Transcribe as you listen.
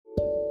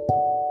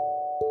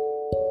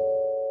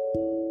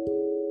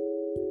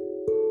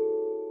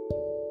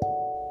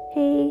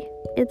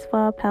It's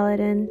Fall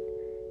Paladin.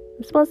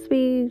 I'm supposed to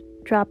be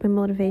dropping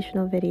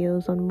motivational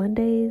videos on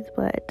Mondays,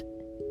 but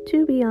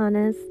to be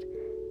honest,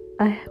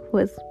 I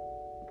was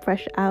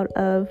fresh out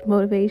of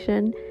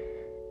motivation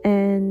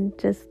and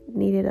just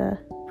needed a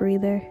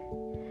breather.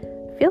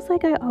 Feels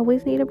like I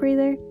always need a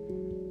breather,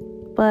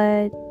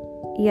 but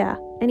yeah.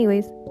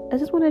 Anyways, I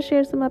just want to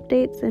share some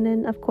updates, and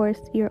then of course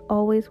you're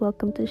always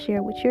welcome to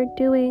share what you're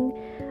doing.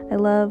 I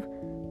love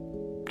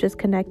just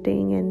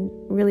connecting and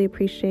really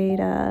appreciate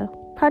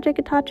Project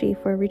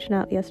Itachi for reaching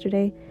out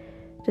yesterday,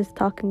 just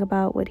talking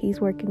about what he's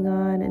working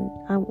on and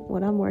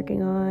what I'm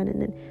working on,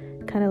 and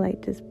then kind of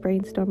like just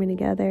brainstorming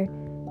together.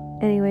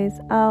 Anyways,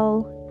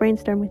 I'll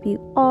brainstorm with you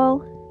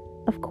all,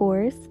 of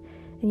course,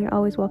 and you're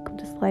always welcome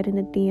to slide in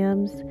the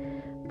DMs.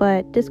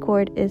 But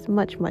Discord is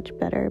much, much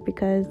better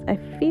because I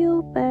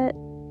feel that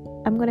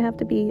I'm going to have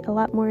to be a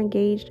lot more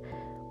engaged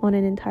on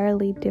an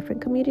entirely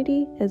different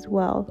community as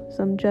well.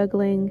 So I'm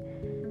juggling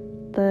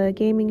the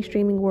gaming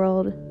streaming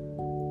world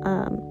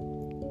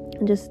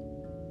and just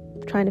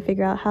trying to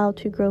figure out how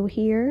to grow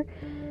here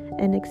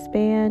and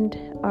expand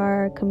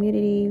our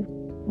community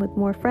with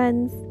more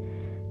friends.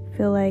 I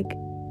feel like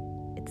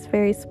it's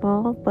very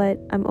small, but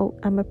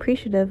I'm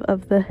appreciative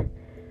of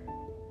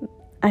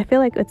I feel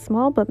like it's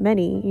small but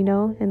many, in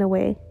a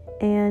way.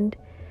 And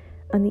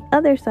on the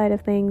other side of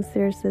things,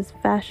 there's this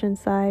fashion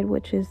side,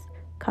 which is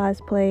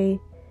cosplay,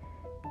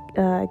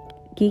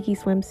 geeky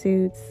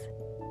swimsuits,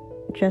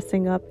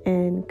 dressing up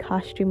in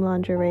costume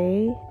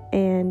lingerie,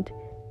 and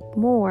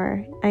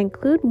more. I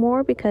include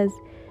more because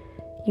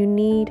you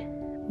need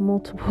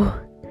multiple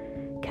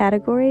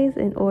categories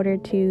in order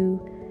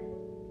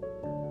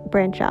to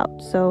branch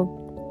out. So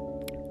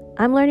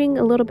I'm learning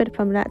a little bit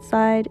from that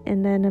side,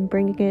 and then I'm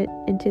bringing it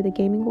into the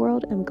gaming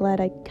world. I'm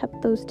glad I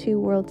kept those two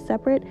worlds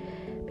separate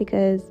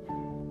because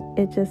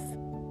it just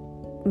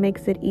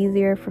makes it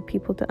easier for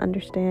people to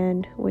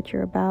understand what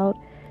you're about.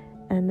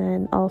 And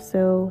then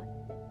also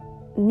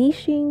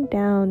niching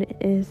down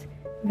is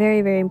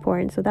very, very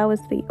important. So that was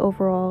the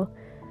overall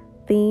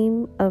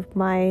theme of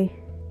my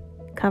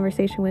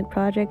conversation with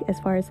Project, as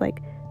far as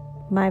like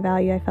my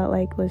value. I felt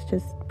like was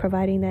just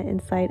providing that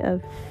insight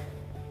of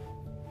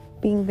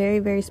being very,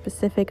 very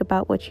specific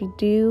about what you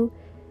do.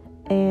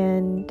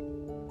 And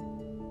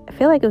I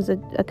feel like it was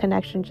a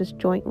connection just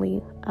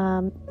jointly.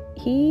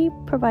 He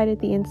provided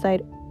the insight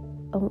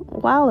a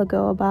while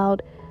ago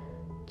about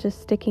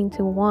just sticking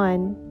to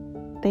one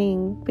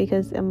thing,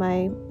 because in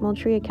my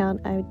Moultrie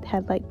account I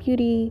had like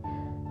beauty,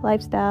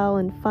 lifestyle,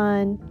 and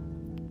fun,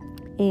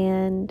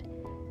 and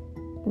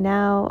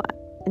now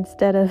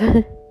instead of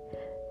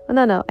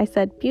I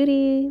said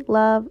beauty,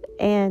 love,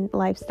 and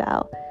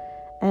lifestyle,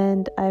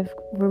 and I've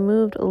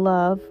removed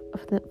love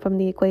from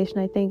the equation.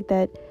 I think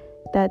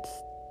that's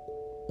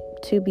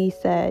to be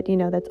said,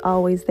 that's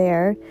always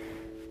there.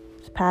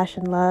 It's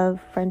passion, love,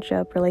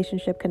 friendship,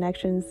 relationship,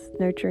 connections,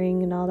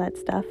 nurturing, and all that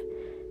stuff,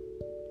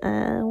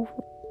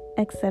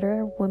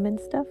 etc. Women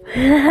stuff.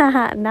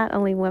 Not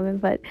only women,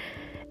 but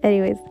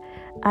anyways,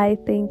 I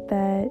think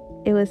that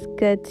it was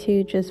good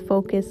to just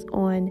focus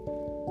on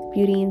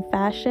beauty and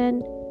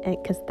fashion, and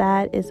because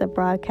that is a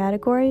broad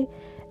category.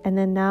 And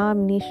then now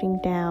I'm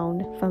niching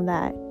down from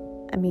that.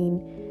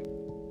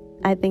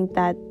 I think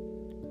that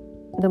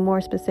the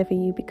more specific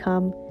you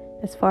become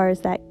as far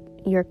as that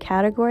your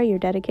category, your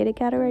dedicated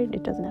category,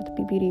 it doesn't have to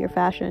be beauty or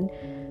fashion,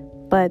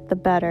 but the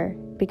better,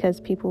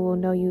 because people will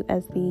know you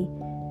as the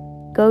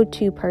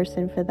go-to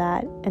person for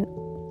that. And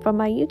from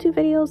my YouTube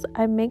videos,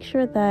 I make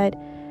sure that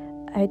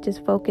I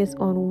just focus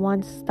on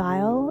one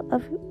style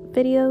of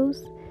videos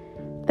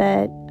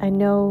that I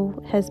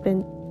know has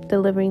been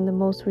delivering the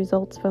most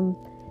results from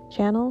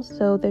channels.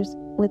 So there's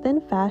within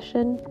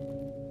fashion,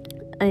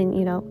 and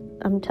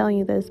I'm telling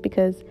you this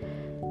because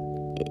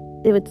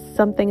it's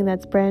something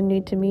that's brand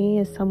new to me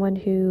as someone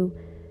who,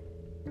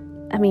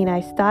 I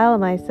style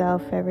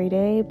myself every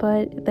day,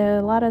 but there are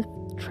a lot of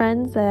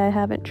trends that I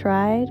haven't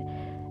tried,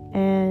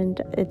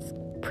 and it's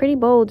pretty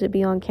bold to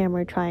be on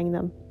camera trying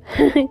them.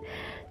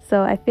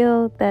 So I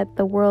feel that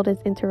the world is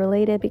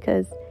interrelated,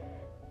 because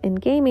in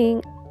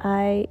gaming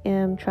I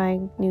am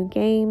trying new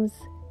games,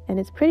 and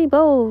it's pretty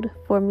bold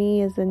for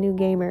me as a new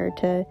gamer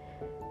to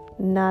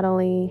not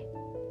only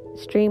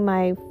stream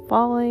my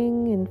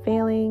falling and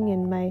failing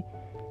and my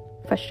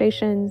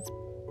frustrations,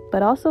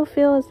 but also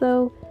feel as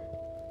though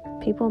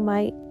people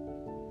might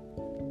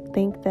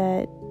think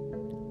that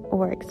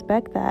or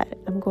expect that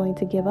I'm going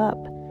to give up.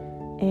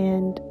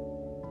 And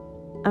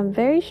I'm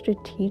very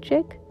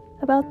strategic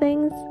about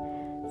things,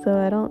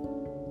 so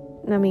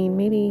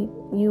maybe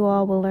you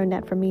all will learn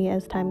that from me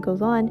as time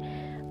goes on.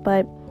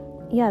 But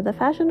yeah, the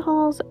fashion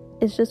hauls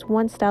is just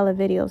one style of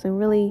videos, and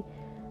really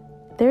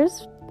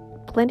there's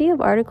plenty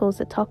of articles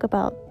that talk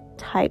about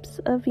types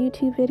of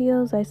YouTube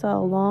videos. I saw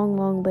a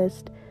long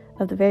list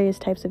of the various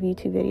types of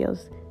YouTube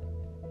videos.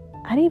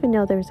 I didn't even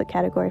know there was a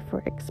category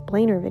for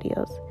explainer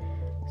videos.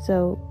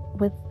 So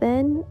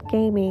within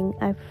gaming,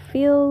 I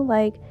feel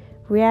like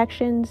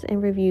reactions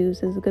and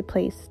reviews is a good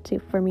place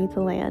for me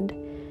to land.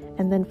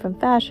 And then from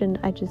fashion,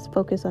 I just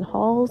focus on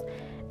hauls.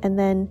 And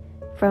then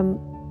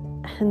from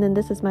and then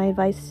this is my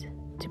advice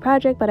to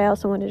project, but I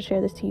also wanted to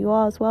share this to you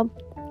all as well.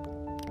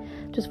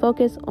 Just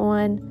focus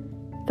on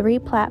 3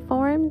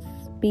 platforms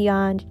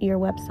beyond your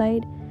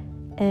website.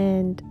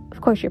 And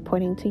of course, you're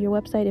pointing to your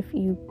website. If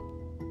you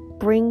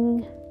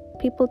bring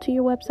people to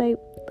your website,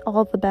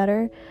 all the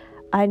better.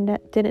 I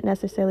didn't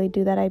necessarily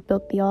do that. I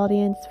built the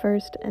audience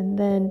first and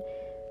then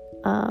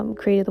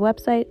created the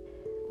website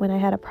when I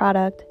had a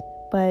product.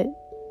 But,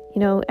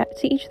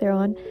 to each their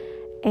own.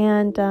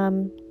 And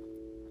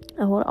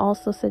I would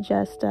also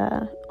suggest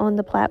on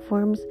the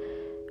platforms,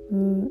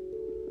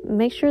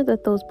 make sure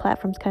that those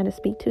platforms kind of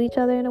speak to each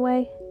other in a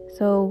way.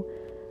 So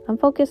I'm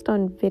focused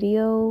on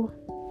video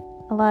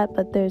a lot,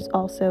 but there's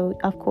also,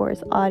 of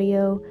course,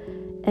 audio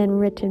and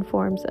written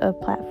forms of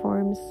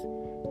platforms.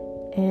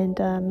 And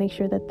make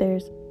sure that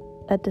there's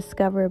a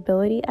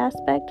discoverability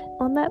aspect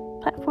on that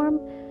platform.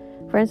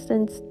 For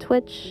instance,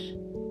 Twitch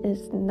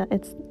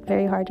it's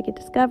very hard to get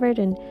discovered,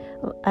 and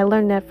I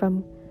learned that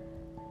from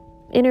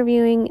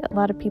interviewing a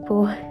lot of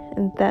people,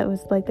 and that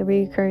was like the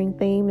recurring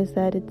theme, is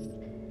that it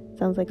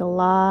sounds like a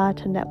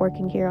lot of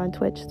networking here on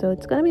Twitch. So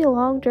it's going to be a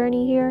long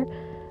journey here,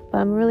 but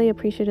I'm really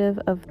appreciative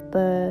of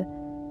the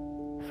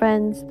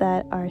friends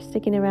that are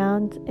sticking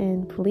around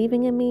and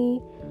believing in me.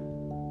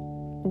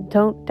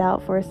 Don't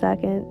doubt for a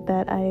second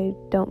that I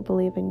don't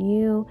believe in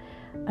you.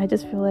 I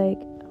just feel like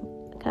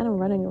I'm kind of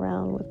running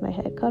around with my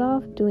head cut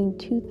off, doing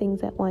 2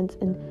 things at once.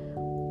 And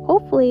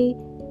hopefully,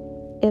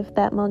 if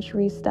that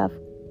Moncherie stuff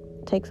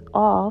takes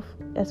off,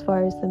 as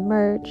far as the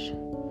merch,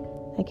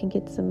 I can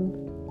get some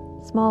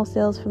small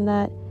sales from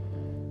that.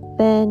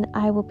 Then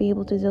I will be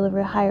able to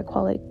deliver higher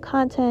quality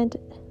content,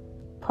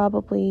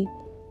 probably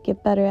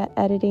get better at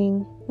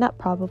editing. Not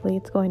probably,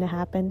 it's going to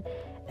happen.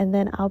 And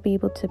then I'll be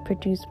able to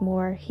produce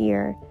more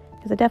here,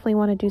 because I definitely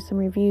want to do some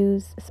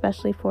reviews,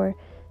 especially for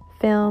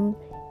film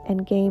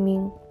and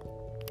gaming.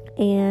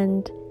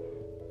 And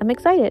I'm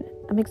excited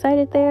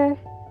there,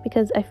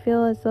 because I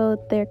feel as though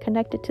they're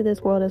connected to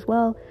this world as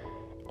well.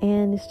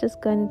 And it's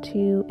just going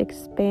to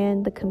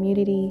expand the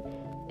community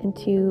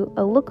into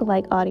a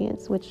lookalike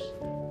audience, which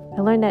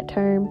I learned that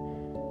term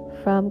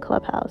from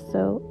Clubhouse.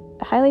 So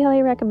I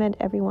highly recommend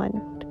everyone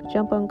to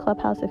jump on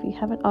Clubhouse if you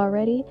haven't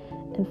already,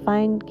 and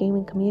find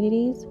gaming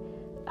communities.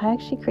 I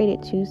actually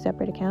created 2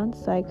 separate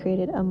accounts. So I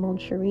created a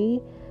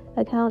Moncherie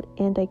account,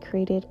 and I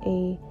created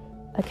a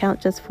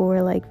account just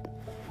for like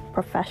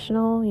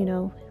professional,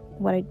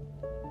 what I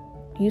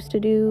used to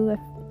do,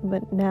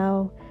 but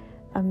now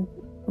I'm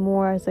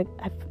more as like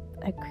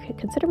I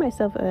consider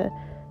myself a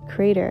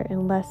creator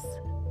and less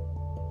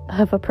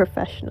of a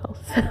professional.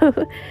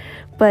 So,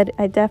 but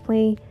I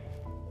definitely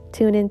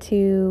tune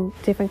into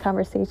different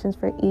conversations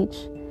for each.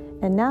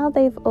 And now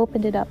they've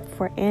opened it up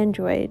for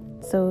Android.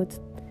 So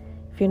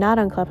if you're not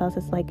on Clubhouse,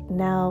 it's like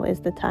now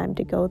is the time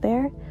to go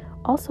there.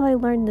 Also, I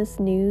learned this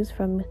news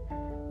from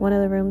one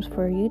of the rooms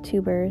for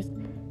YouTubers.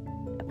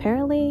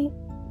 Apparently,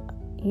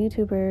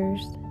 YouTubers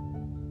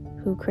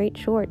who create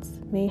shorts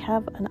may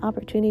have an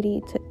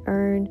opportunity to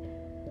earn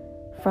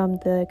from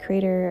the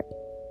creator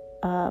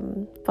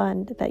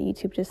fund that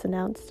YouTube just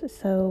announced.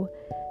 So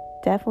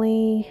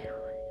definitely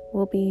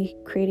will be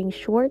creating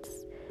shorts.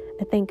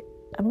 I think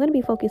I'm going to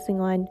be focusing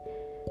on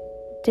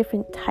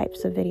different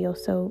types of videos.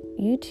 So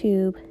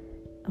YouTube,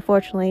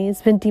 unfortunately,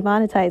 has been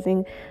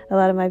demonetizing a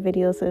lot of my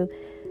videos. So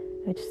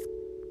I just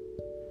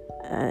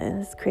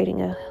it's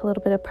creating a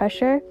little bit of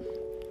pressure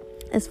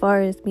as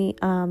far as me,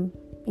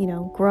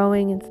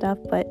 growing and stuff.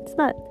 But it's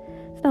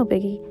no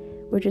biggie.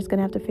 We're just going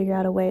to have to figure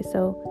out a way.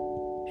 So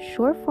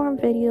short form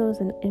video is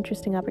an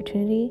interesting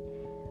opportunity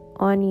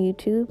on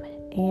YouTube.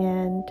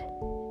 And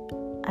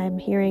I'm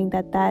hearing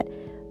that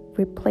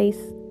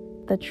replaced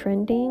the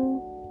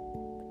trending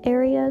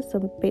area. So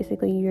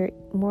basically you're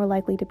more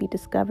likely to be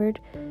discovered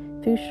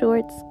through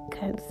shorts,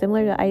 kind of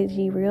similar to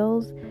IG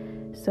Reels.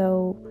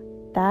 So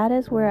that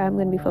is where I'm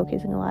going to be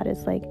focusing a lot,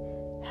 is like,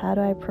 how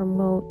do I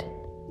promote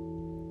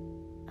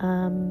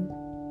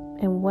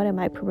and what am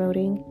I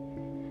promoting,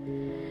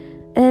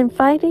 and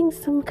finding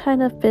some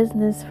kind of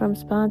business from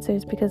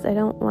sponsors, because I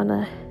don't want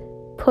to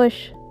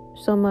push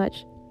so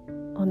much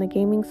on the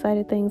gaming side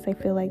of things. I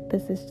feel like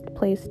this is the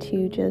place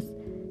to just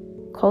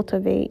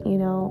cultivate,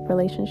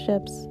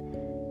 relationships.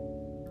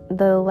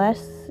 The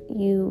less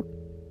you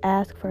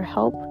ask for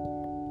help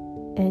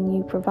and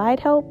you provide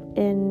help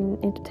in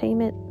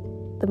entertainment,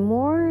 the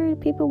more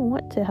people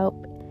want to help.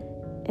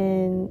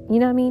 And you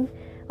know what I mean?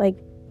 Like,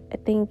 I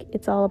think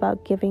it's all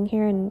about giving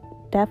here, and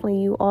definitely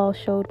you all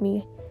showed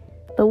me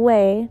the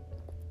way.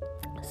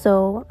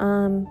 So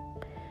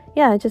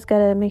I just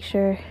gotta make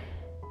sure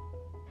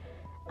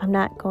I'm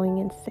not going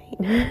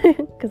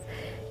insane, because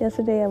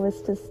yesterday I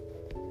was just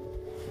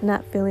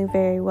not feeling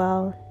very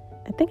well.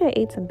 I think I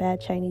ate some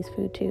bad Chinese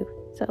food too,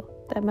 so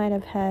that might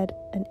have had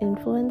an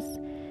influence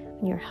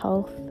on your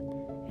health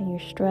and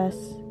your stress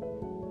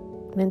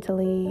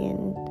mentally,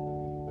 and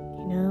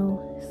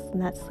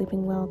not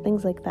sleeping well,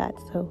 things like that.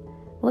 So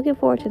I'm looking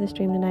forward to the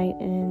stream tonight,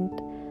 and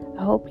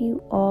I hope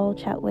you all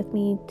chat with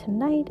me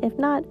tonight. If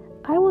not,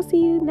 I will see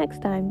you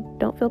next time.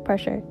 Don't feel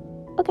pressure.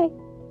 Okay,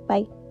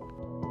 bye.